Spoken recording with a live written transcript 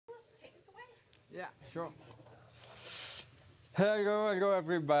Yeah, sure. Hello,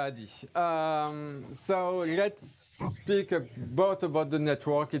 everybody. So let's speak about the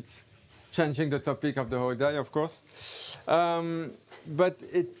network. It's changing the topic of the whole day, of course. But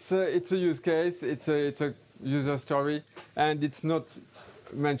it's a use case. It's a user story, and it's not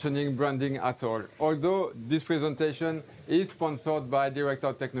mentioning branding at all. Although this presentation is sponsored by Director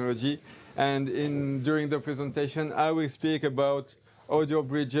of Technology, and during the presentation I will speak about audio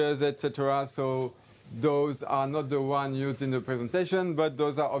bridges, etc. So those are not the one used in the presentation, but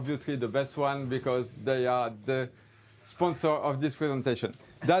those are obviously the best one because they are the sponsor of this presentation.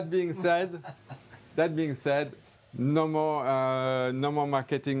 That being said, no more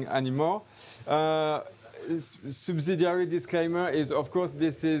marketing anymore. Subsidiary disclaimer is, of course,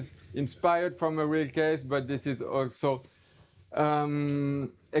 this is inspired from a real case, but this is also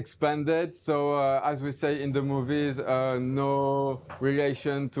expanded. So as we say in the movies, no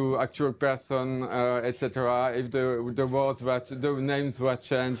relation to actual person, etc. If the names were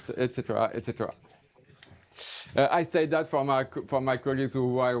changed, etc., etc. I say that for my colleagues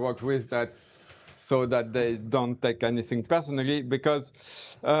who I work with, that so that they don't take anything personally, because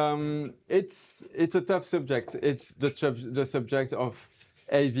it's a tough subject. It's the subject of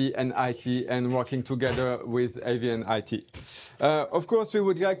AV and IT and working together with AV and IT. Of course, we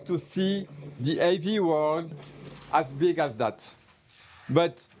would like to see the AV world as big as that,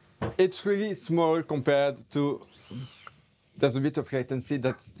 but it's really small compared to. There's a bit of latency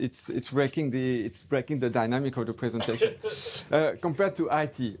that it's breaking the dynamic of the presentation compared to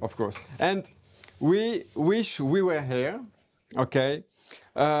IT, of course. And we wish we were here, okay?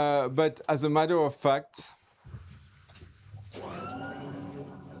 But as a matter of fact,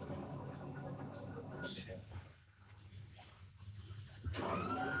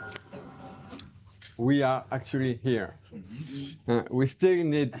 we are actually here. We still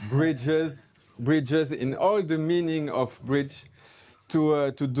need bridges in all the meaning of bridge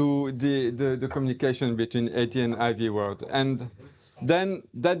to do the communication between AT and IV world. And then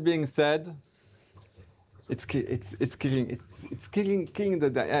that being said, it's killing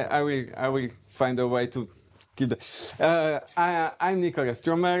the. I will find a way to keep the. I'm Nicolas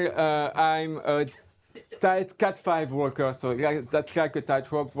Sturmel. I'm a tight Cat5 worker, so that's like a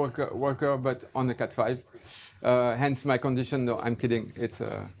tightrope worker, but on a Cat5. Hence my condition. No, I'm kidding. It's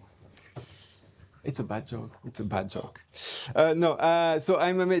a bad joke. It's a bad joke. So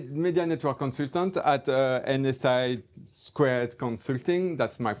I'm a media network consultant at NSI Squared Consulting.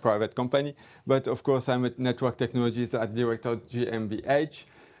 That's my private company. But of course, I'm a network technologist at Director GmbH.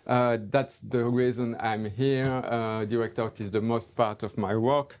 That's the reason I'm here. Director is the most part of my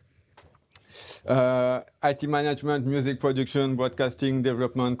work. IT management, music production, broadcasting,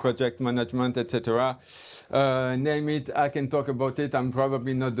 development, project management, etc. Name it, I can talk about it. I'm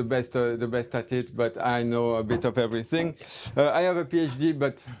probably not the best at it, but I know a bit of everything. I have a PhD,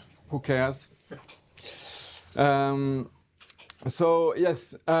 but who cares? So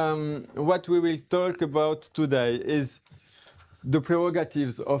yes, what we will talk about today is the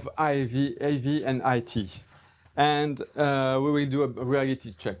prerogatives of AV, and IT, and we will do a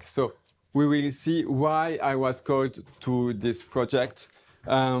reality check. So we will see why I was called to this project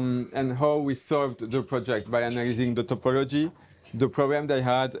and how we solved the project by analyzing the topology, the problem they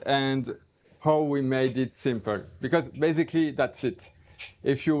had, and how we made it simple. Because basically that's it.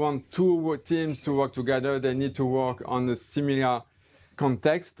 If you want two teams to work together, they need to work on a similar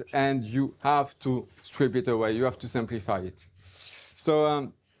context, and you have to strip it away. You have to simplify it.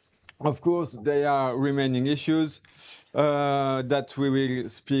 So of course, there are remaining issues that we will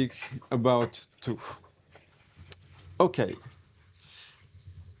speak about too. Okay.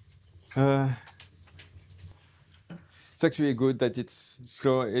 It's actually good that it's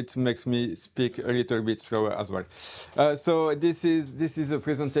slow. It makes me speak a little bit slower as well. So this is a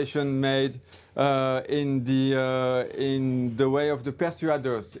presentation made in the way of the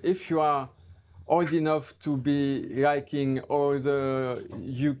persuaders. If you are old enough to be liking all the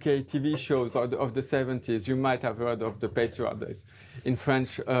UK TV shows of the 70s, you might have heard of the Persuaders. In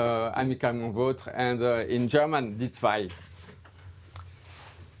French, Amical Mon Vôtre, and in German, Die Zwei.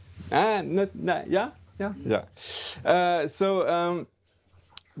 So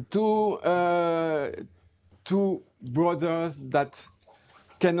two brothers that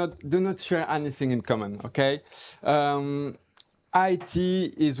do not share anything in common. Okay. IT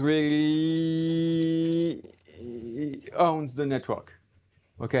is really owns the network,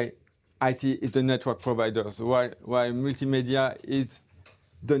 okay? IT is the network providers, while multimedia is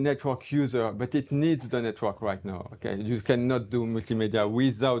the network user, but it needs the network right now, okay? You cannot do multimedia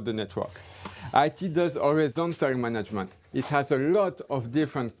without the network. IT does horizontal management. It has a lot of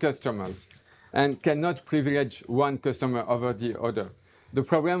different customers. and cannot privilege one customer over the other. The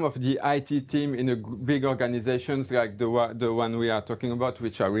problem of the IT team in big organizations like the one we are talking about,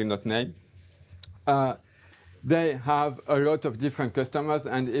 which I will not name, they have a lot of different customers,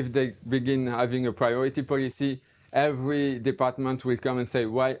 and if they begin having a priority policy, every department will come and say,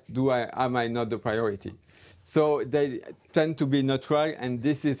 why am I not the priority? So they tend to be neutral, and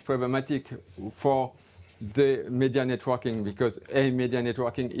this is problematic for the media networking, because media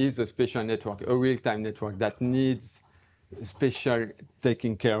networking is a special network, a real-time network that needs special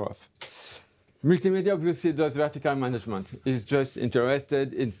taking care of. Multimedia obviously does vertical management. It's just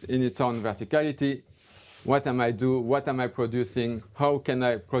interested in its own verticality. What am I doing? What am I producing? How can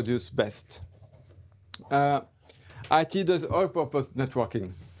I produce best? IT does all-purpose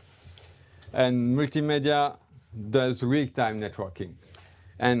networking, and multimedia does real-time networking.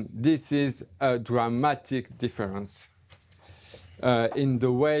 And this is a dramatic difference in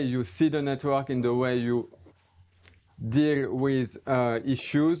the way you see the network, in the way you deal with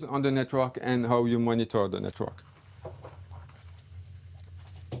issues on the network, and how you monitor the network.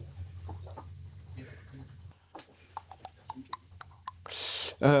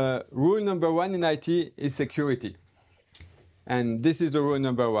 Rule number one in IT is security. And this is the rule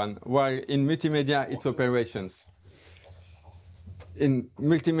number one, while in multimedia, it's operations. In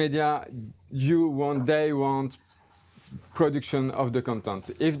multimedia, they want production of the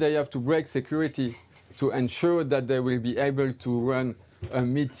content. If they have to break security to ensure that they will be able to run a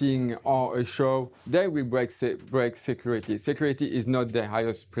meeting or a show, they will break security. Security is not the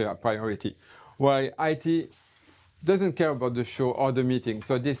highest priority. While IT doesn't care about the show or the meeting.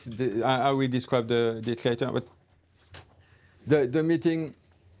 So I will describe this later, but the meeting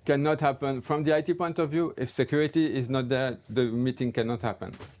cannot happen from the IT point of view. If security is not there, the meeting cannot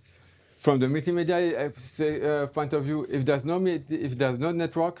happen. From the multimedia point of view, if there's no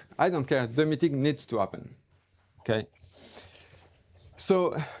network, I don't care. The meeting needs to happen. Okay.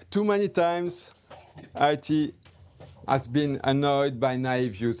 So too many times, IT has been annoyed by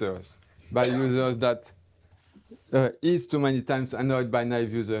naive users, by users that is too many times annoyed by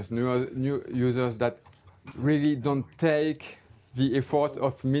naive users, new users that really don't take the effort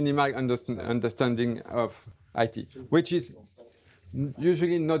of minimal understanding of IT, which is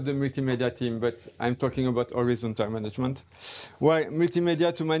usually not the multimedia team, but I'm talking about horizontal management. While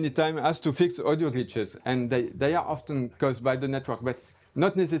multimedia too many times has to fix audio glitches, and they are often caused by the network, but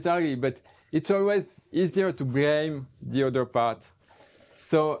not necessarily, but it's always easier to blame the other part.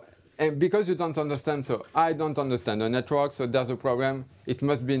 So, and because you don't understand, so I don't understand the network, so there's a problem, it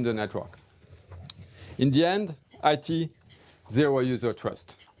must be in the network. In the end, IT, zero user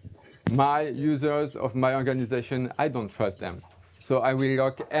trust. My users of my organization, I don't trust them. So I will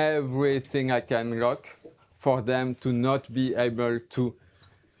lock everything I can lock for them to not be able to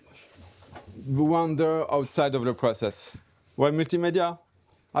wander outside of the process. While multimedia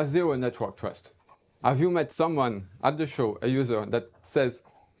has zero network trust. Have you met someone at the show, a user, that says,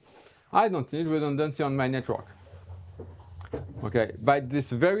 I don't need redundancy on my network? Okay, by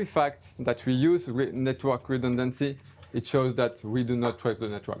this very fact that we use network redundancy, it shows that we do not trust the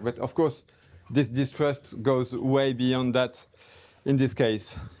network. But of course, this distrust goes way beyond that in this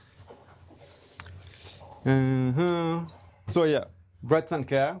case. So yeah, Brett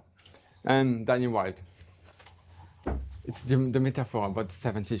Sinclair and Danny White. It's the metaphor about the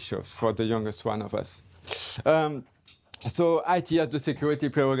 70s shows for the youngest one of us. So IT has the security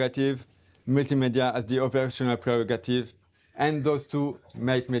prerogative, multimedia has the operational prerogative, and those two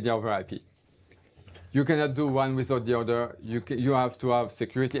make media over IP. You cannot do one without the other. You have to have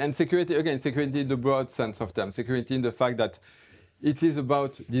security. And security, again, security in the broad sense of term. Security in the fact that it is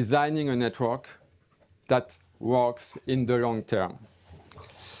about designing a network that works in the long term.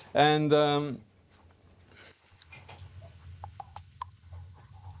 And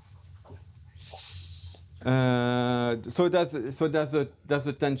so there's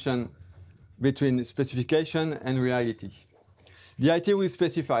a tension between specification and reality. The IT will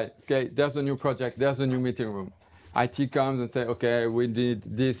specify, okay, there's a new project, there's a new meeting room. IT comes and says, okay, we did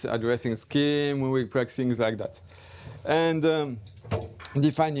this addressing scheme, we will break things like that. And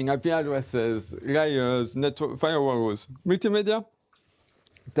defining IP addresses, layers, network, firewall rules. Multimedia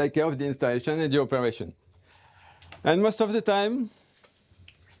take care of the installation and the operation. And most of the time,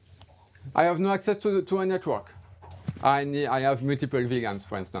 I have no access to a network. I have multiple VLANs,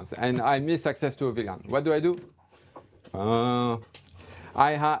 for instance, and I miss access to a VLAN. What do?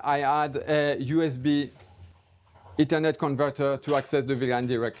 I add a USB Ethernet converter to access the VLAN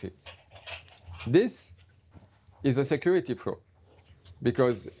directly. This is a security flaw,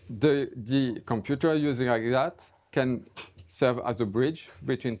 because the computer using like that can serve as a bridge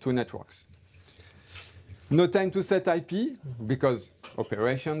between two networks. No time to set IP, because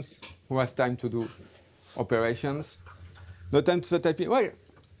operations. Who has time to do operations? No time to set IP. Well,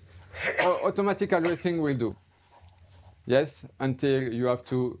 automatic addressing will do. Yes, until you have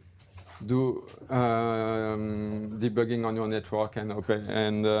to do debugging on your network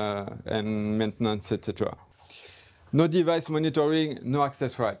and maintenance, etc. No device monitoring, no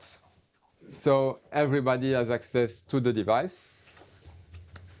access rights. So everybody has access to the device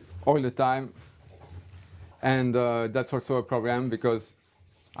all the time. And that's also a problem because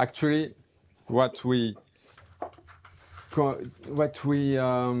actually what we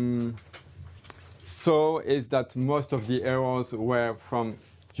saw is that most of the errors were from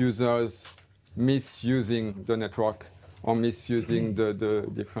users misusing the network or misusing the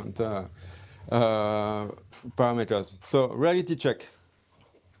different parameters. So reality check.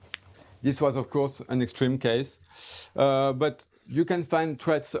 This was, of course, an extreme case, but you can find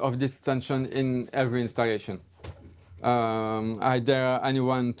threats of this tension in every installation. I dare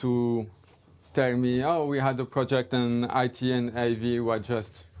anyone to tell me, oh, we had a project and IT and AV were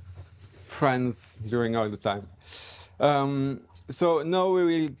just friends during all the time. So now we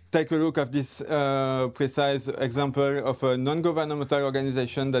will take a look at this precise example of a non-governmental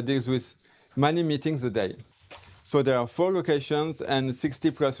organization that deals with many meetings a day. So there are 4 locations and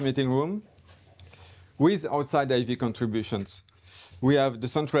 60 plus meeting rooms with outside AV contributions. We have the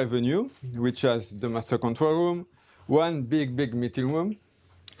central venue, which has the master control room, 1 big meeting room,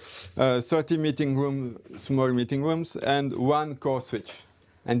 30 meeting room, small meeting rooms, and 1 core switch.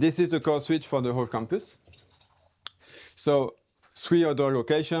 And this is the core switch for the whole campus. So 3 other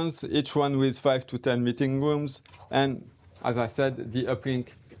locations, each one with 5 to 10 meeting rooms, and as I said, the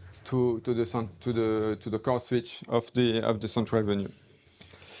uplink to the core switch of the central venue.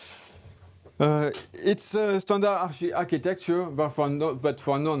 It's a standard architecture, but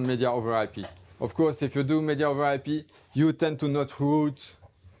for non-media over IP. Of course, if you do media over IP, you tend to not route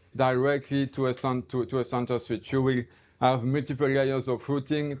directly to a center switch. You will have multiple layers of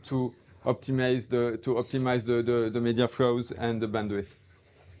routing to optimize the media flows and the bandwidth.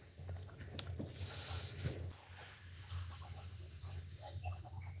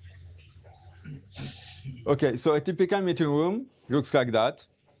 Okay, so a typical meeting room looks like that.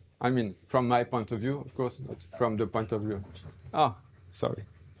 I mean, from my point of view, of course, not from the point of view. Ah, sorry.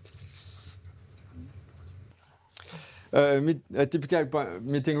 A typical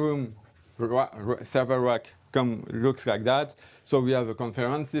meeting room server rack looks like that. So we have a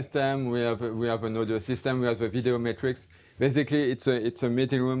conference system, we have an audio system, we have a video matrix. Basically, it's a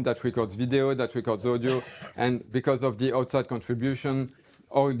meeting room that records video, that records audio, and because of the outside contribution,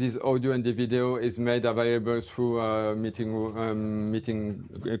 all this audio and the video is made available through a meeting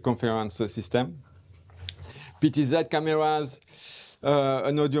conference system. PTZ cameras,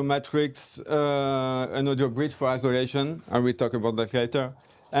 an audio matrix, an audio bridge for isolation. I will talk about that later,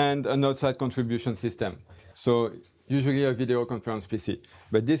 and an outside contribution system. So usually a video conference PC.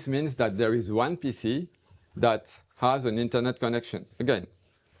 But this means that there is one PC that has an internet connection. Again,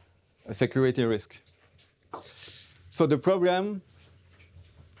 a security risk. So the problem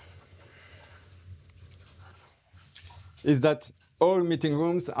is that all meeting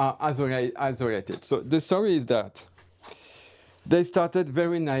rooms are isolated. So the story is that they started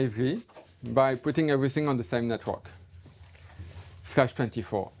very naively by putting everything on the same network,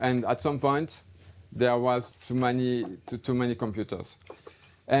 /24. And at some point, there was too many computers.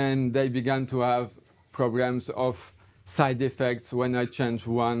 And they began to have problems of side effects when I change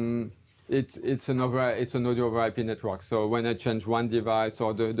one. It's an audio over IP network. So when I change one device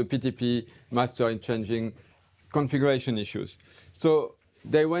or the PTP master in changing configuration issues. So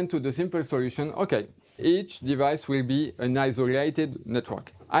they went to the simple solution, okay, each device will be an isolated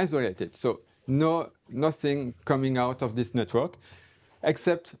network. Isolated, so nothing coming out of this network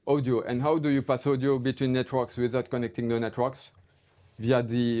except audio. And how do you pass audio between networks without connecting the networks? Via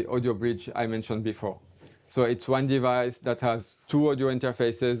the audio bridge I mentioned before. So it's one device that has 2 audio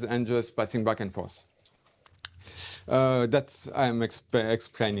interfaces and just passing back and forth. That's I'm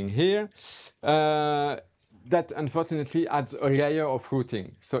explaining here. That unfortunately adds a layer of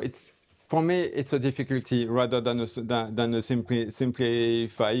routing. So for me, it's a difficulty rather than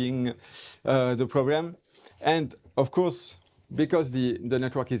simplifying the problem. And of course, because the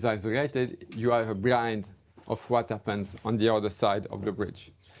network is isolated, you are blind of what happens on the other side of the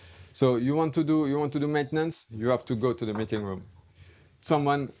bridge. So you want to do maintenance, you have to go to the meeting room.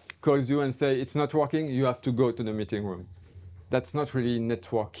 Someone calls you and say it's not working, you have to go to the meeting room. That's not really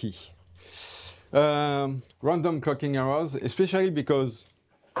networky. Random clocking errors, especially because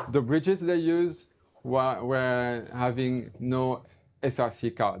the bridges they use were having no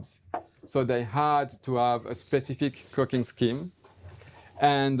SRC cards. So they had to have a specific clocking scheme.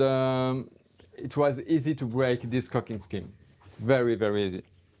 And it was easy to break this clocking scheme. Very, very easy.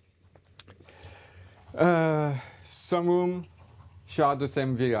 Some rooms share the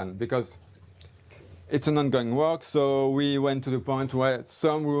same VLAN because it's an ongoing work. So we went to the point where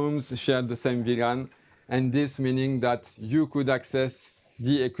some rooms shared the same VLAN. And this meaning that you could access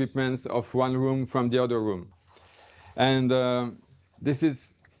the equipments of one room from the other room. And this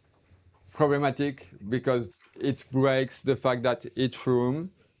is problematic because it breaks the fact that each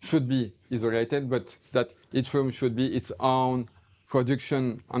room should be isolated, but that each room should be its own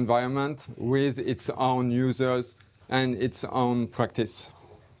production environment with its own users and its own practice.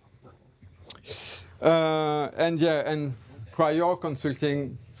 And prior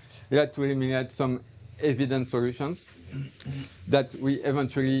consulting led to eliminate some evident solutions that we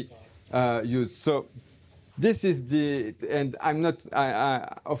eventually used. So this is the, and I'm not,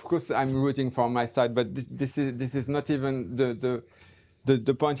 of course I'm rooting for my side, but this is not even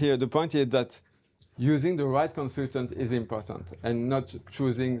the point here. The point is that using the right consultant is important and not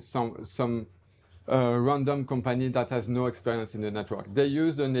choosing some random company that has no experience in the network. They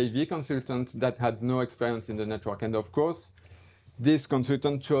used an AV consultant that had no experience in the network. And of course, this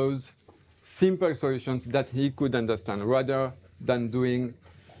consultant chose simple solutions that he could understand rather than doing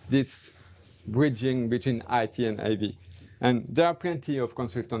this bridging between IT and AV. And there are plenty of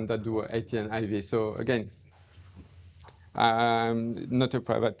consultants that do IT and AV. So again, not a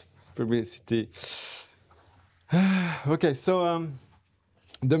private publicity. Okay, so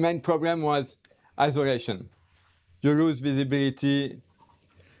the main problem was isolation. You lose visibility,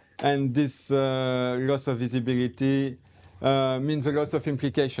 and this loss of visibility means a loss of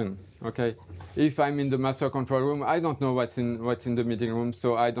implication. Okay, if I'm in the master control room, I don't know what's in the meeting room,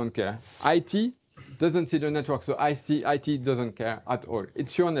 so I don't care. IT doesn't see the network, so IT doesn't care at all.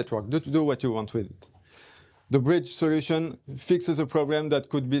 It's your network. Do what you want with it. The bridge solution fixes a problem that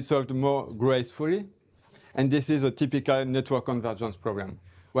could be solved more gracefully, and this is a typical network convergence problem.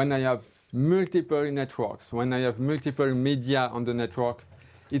 When I have multiple networks, when I have multiple media on the network,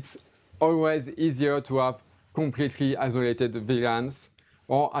 it's always easier to have completely isolated VLANs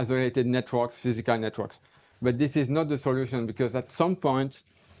or isolated networks, physical networks. But this is not the solution because at some point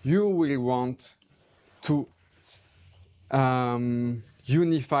you will want to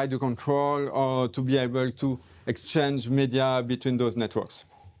unify the control or to be able to exchange media between those networks.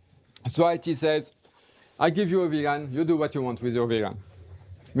 So IT says, I give you a VLAN, you do what you want with your VLAN.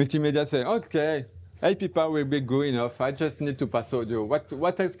 Multimedia say, okay, IP power will be good enough, I just need to pass audio.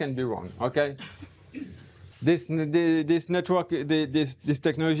 What else can be wrong, okay? This network, this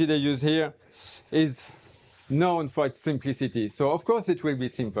technology they use here is known for its simplicity. So of course it will be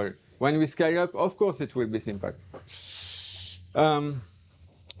simple. When we scale up, of course it will be simple.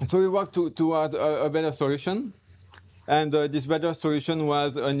 So we worked toward a better solution. And this better solution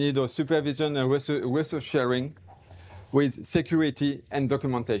was a need of supervision and resource sharing with security and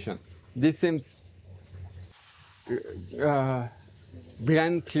documentation. This seems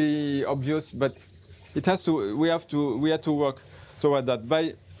bluntly obvious, but it has to. We had to work toward that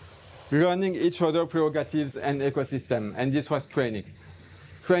by learning each other prerogatives and ecosystem. And this was training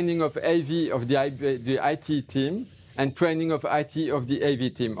of AV of the IT team and training of IT of the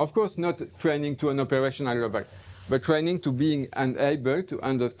AV team. Of course, not training to an operational level, but training to being able to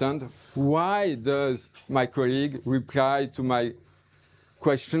understand why does my colleague reply to my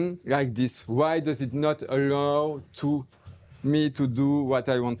question like this? Why does it not allow me to do what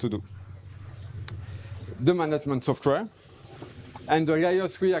I want to do? The management software and the layer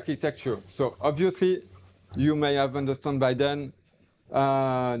 3 architecture. So obviously, you may have understood by then,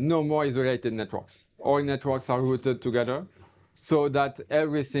 no more isolated networks. All networks are routed together so that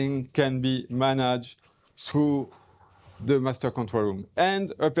everything can be managed through the master control room.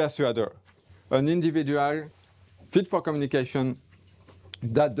 And a persuader, an individual fit for communication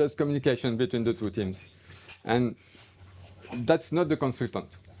that does communication between the two teams. And that's not the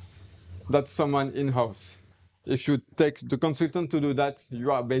consultant. That's someone in-house. If you take the consultant to do that,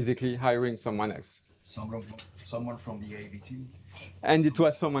 you are basically hiring someone else. Someone from the AV team? And it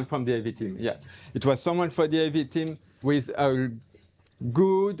was someone from the AV team, yeah. It was someone from the AV team with a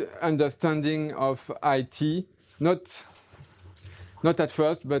good understanding of IT, not at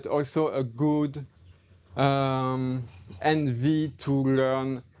first, but also a good envy to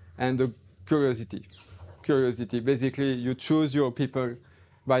learn and a curiosity. Curiosity, basically you choose your people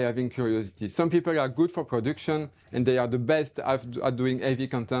by having curiosity. Some people are good for production and they are the best at doing AV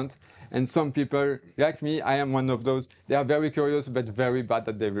content. And some people, like me, I am one of those, they are very curious but very bad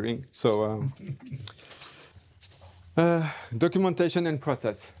at delivering. So documentation and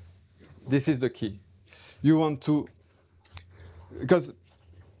process. This is the key. You want to, because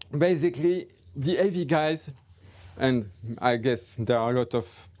basically the AV guys, and I guess there are a lot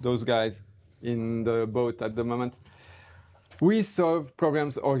of those guys in the boat at the moment, we solve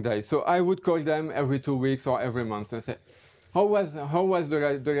problems all day. So I would call them every 2 weeks or every month and say, how was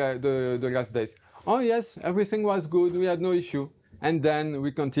the last days? Oh yes, everything was good, we had no issue. And then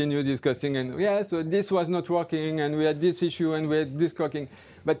we continue discussing, and yeah, so this was not working, and we had this issue, and we had this clocking.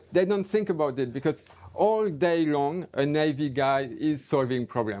 But they don't think about it, because all day long, an AV guy is solving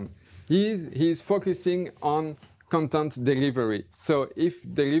problem. He's focusing on content delivery. So if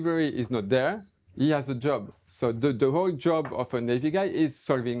delivery is not there, he has a job. So the whole job of an AV guy is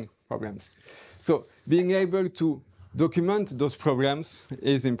solving problems. So being able to document those problems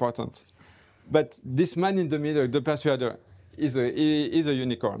is important. But this man in the middle, the persuader, is a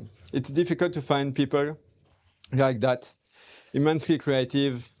unicorn. It's difficult to find people like that, immensely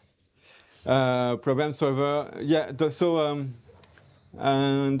creative, problem solver. Yeah,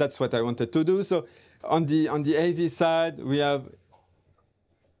 and that's what I wanted to do. So on the AV side, we have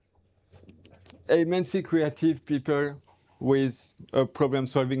immensely creative people with a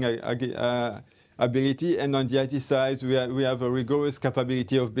problem-solving ability, and on the IT side, we have a rigorous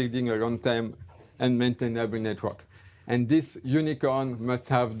capability of building a runtime and maintainable network. And this unicorn must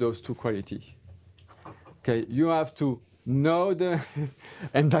have those two qualities. Okay, you have to know the,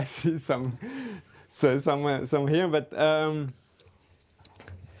 and I see some here, but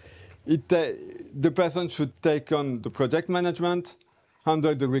the person should take on the project management,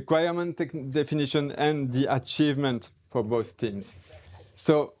 handle the requirement definition, and the achievement for both teams.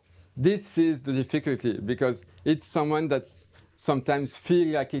 So this is the difficulty, because it's someone that sometimes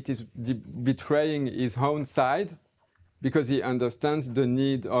feels like it is betraying his own side, because he understands the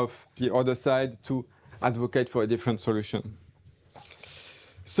need of the other side to advocate for a different solution.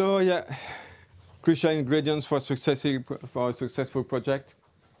 So yeah, crucial ingredients for a successful project: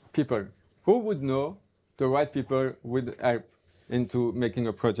 people. Who would know? The right people would help into making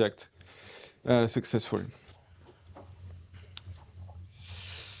a project successful.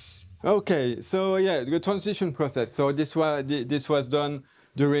 Okay, so yeah, the transition process. So this was done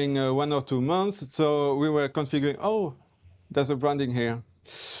during 1 or 2 months. So we were configuring. Oh, there's a branding here.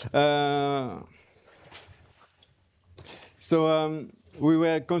 We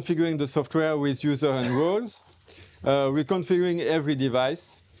were configuring the software with user and roles. Reconfiguring every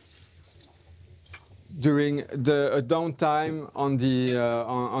device during the downtime on the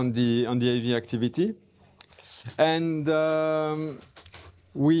AV activity, and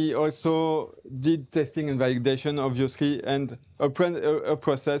we also did testing and validation, obviously, and a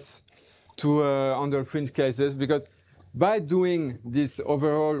process to under fringe cases, because by doing this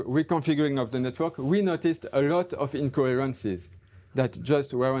overall reconfiguring of the network, we noticed a lot of incoherencies that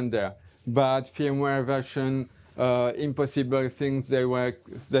just weren't there. Bad firmware version, impossible things they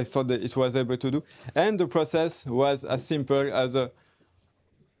thought that it was able to do. And the process was as simple as a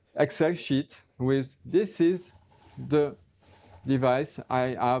Excel sheet with, this is the device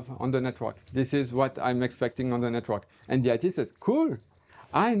I have on the network. This is what I'm expecting on the network. And the IT says, cool,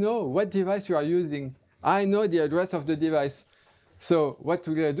 I know what device you are using. I know the address of the device. So what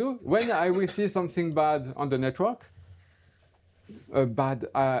will I do? When I will see something bad on the network, a bad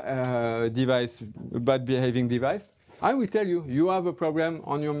device, a bad behaving device, I will tell you, you have a problem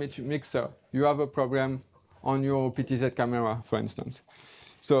on your mixer. You have a problem on your PTZ camera, for instance.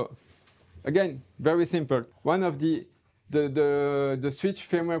 So again, very simple. One of the switch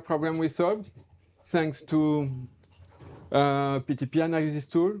firmware problem we solved, thanks to PTP analysis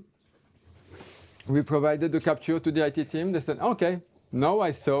tool, we provided the capture to the IT team. They said, okay, now I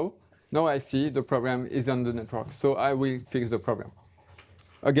see the problem is on the network, so I will fix the problem.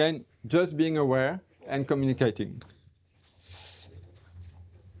 Again, just being aware and communicating.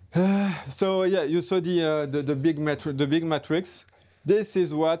 So yeah, you saw the big matrix. This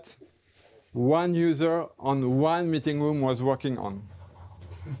is what one user on one meeting room was working on.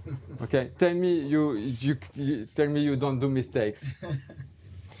 Okay, tell me you don't do mistakes.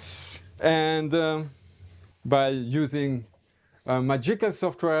 And by using magical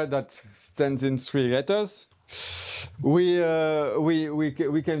software that stands in 3 letters, we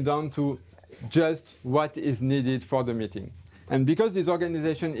came down to just what is needed for the meeting. And because this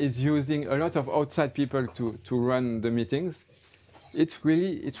organization is using a lot of outside people to run the meetings, it's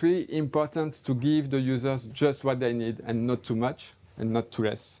really important to give the users just what they need, and not too much and not too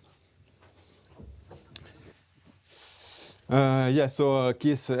less. Yeah, so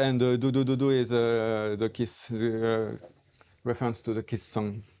Kiss and do is the Kiss reference to the Kiss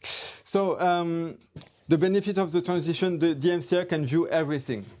song. So the benefit of the transition, the MCR can view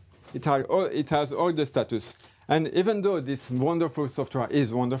everything. it has all the status. And even though this wonderful software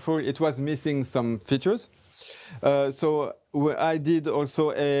is wonderful, it was missing some features. So I did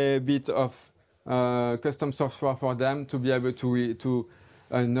also a bit of custom software for them to be able to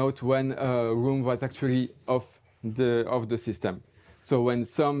note when a room was actually off the system. So when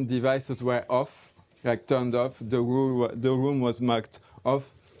some devices were off, like turned off, the room was marked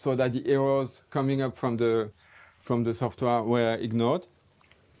off, so that the errors coming up from the software were ignored.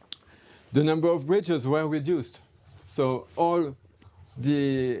 The number of bridges were reduced. So all of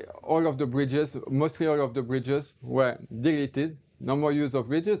the bridges, mostly all of the bridges were deleted. No more use of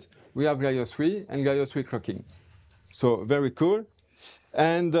bridges. We have layer 3 and layer 3 clocking. So very cool.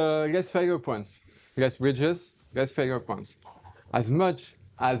 And less failure points. Less bridges, less failure points. As much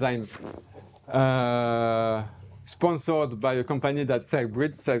as I'm sponsored by a company that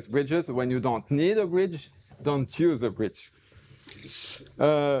sells bridges, when you don't need a bridge, don't use a bridge.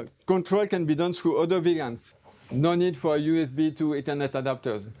 Control can be done through other VLANs. No need for USB to Ethernet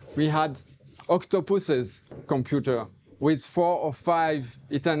adapters. We had Octopus's computer with 4 or 5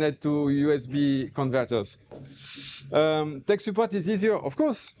 Ethernet to USB converters. Tech support is easier, of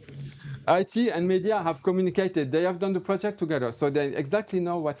course. IT and media have communicated. They have done the project together, so they exactly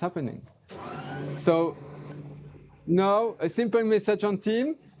know what's happening. So now a simple message on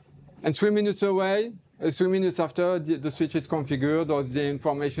team, and 3 minutes away, 3 minutes after, the switch is configured or the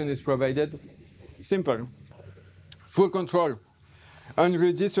information is provided. Simple. Full control.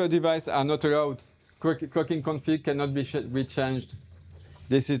 Unregistered devices are not allowed. Clocking config cannot be changed.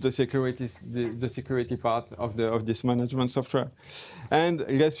 This is the security part of this management software, and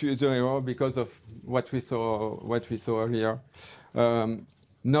less user error because of what we saw earlier.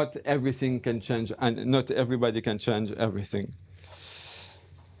 Not everything can change, and not everybody can change everything.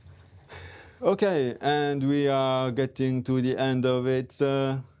 Okay, and we are getting to the end of it.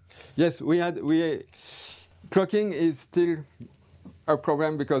 Yes, clocking is still a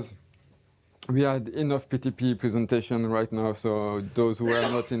problem because we had enough PTP presentation right now, so those who are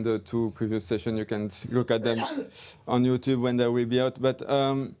not in the 2 previous sessions, you can look at them on YouTube when they will be out. But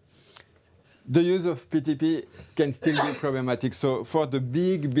the use of PTP can still be problematic. So for the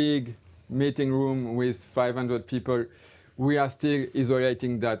big meeting room with 500 people, we are still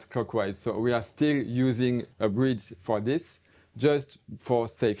isolating that clockwise. So we are still using a bridge for this, just for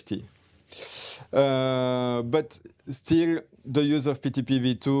safety. But still, the use of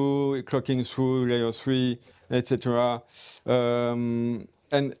PTP-v2, clocking through layer 3, etc. And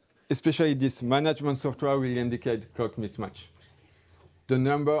especially this management software will indicate clock mismatch. The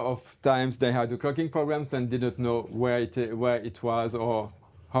number of times they had the clocking problems and didn't know where it was or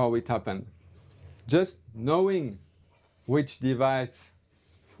how it happened. Just knowing which device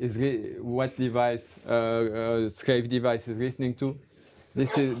what device slave device is listening to,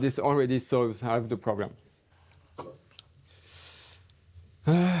 this already solves half the problem.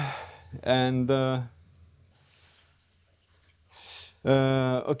 And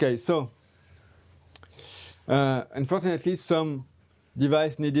okay, so unfortunately, some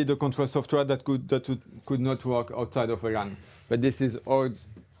device needed a control software that could not work outside of a LAN. But this is all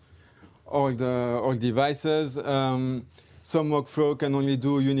devices. Some workflow can only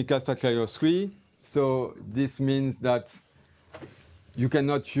do unicast at layer 3. So this means that you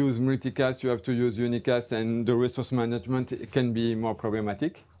cannot use multicast, you have to use unicast, and the resource management can be more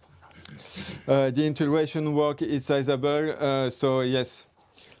problematic. The integration work is sizable, so yes,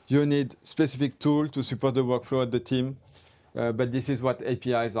 you need specific tool to support the workflow at the team, but this is what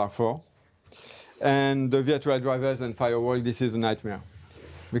APIs are for. And the virtual drivers and firewall, this is a nightmare,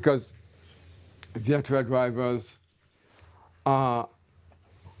 because virtual drivers are,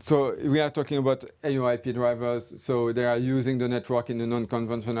 so we are talking about AOIP drivers, so they are using the network in a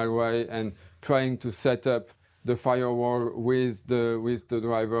non-conventional way and trying to set up the firewall with the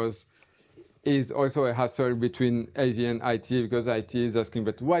drivers is also a hassle between AV and IT, because IT is asking,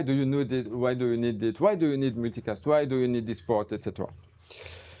 but why do you need it? Why do you need it? Why do you need multicast? Why do you need this port, etc.?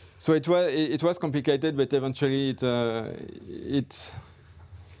 So it was complicated, but eventually it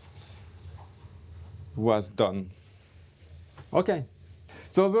was done. Okay.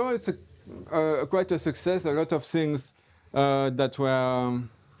 So overall, it's quite a success. A lot of things that were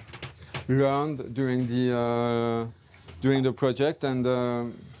learned during the project, and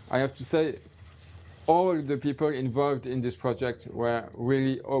I have to say, all the people involved in this project were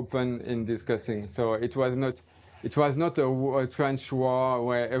really open in discussing. So it was not a trench war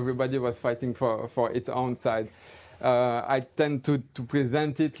where everybody was fighting for its own side. I tend to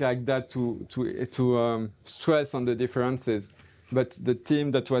present it like that to stress on the differences. But the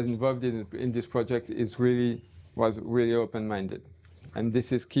team that was involved in this project was really open-minded. And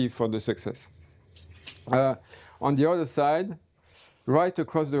this is key for the success. On the other side, right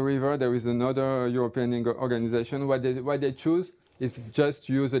across the river, there is another European organization. What they choose is just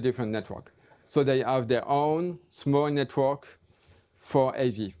use a different network. So they have their own small network for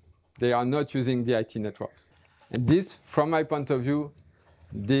AV. They are not using the IT network. And this, from my point of view,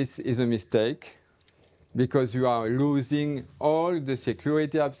 this is a mistake because you are losing all the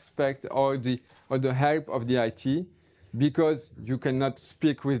security aspect or the help of the IT because you cannot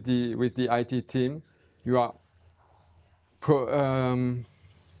speak with the IT team. You are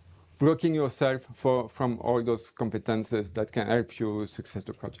blocking yourself from all those competences that can help you success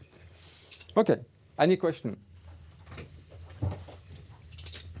the project. Okay, any question?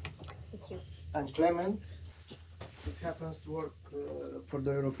 Thank you. I'm Clement. It happens to work for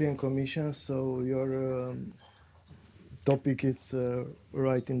the European Commission, so your topic is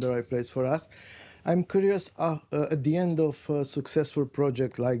right in the right place for us. I'm curious, at the end of a successful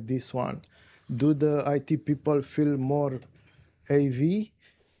project like this one, do the IT people feel more AV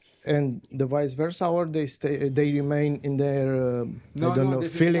and the vice versa, or they remain in their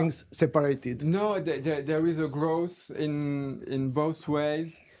feelings separated? No, there is a growth in both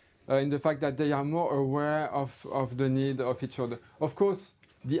ways, in the fact that they are more aware of the need of each other. Of course,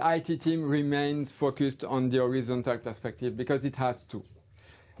 the IT team remains focused on the horizontal perspective because it has to.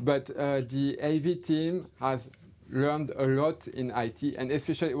 But the AV team has learned a lot in IT, and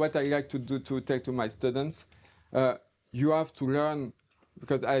especially what I like to do to tell to my students, you have to learn,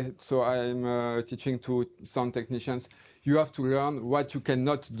 because I'm teaching to sound technicians, you have to learn what you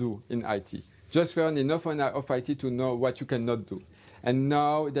cannot do in IT. Just learn enough of IT to know what you cannot do. And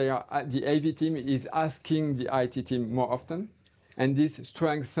now the AV team is asking the IT team more often, and this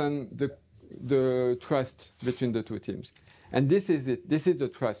strengthens the trust between the two teams. And this is it. This is the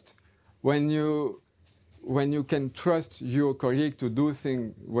trust. When you can trust your colleague to do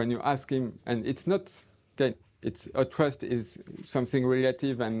things when you ask him, and it's not, it's a trust is something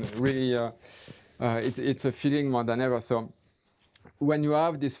relative and really it's a feeling more than ever. So when you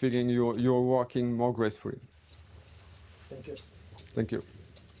have this feeling, you're working more gracefully. Thank you. Thank you.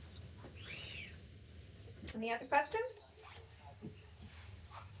 Any other questions?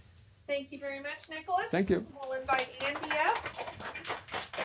 Thank you very much, Nicholas. Thank you. We'll invite Andy up.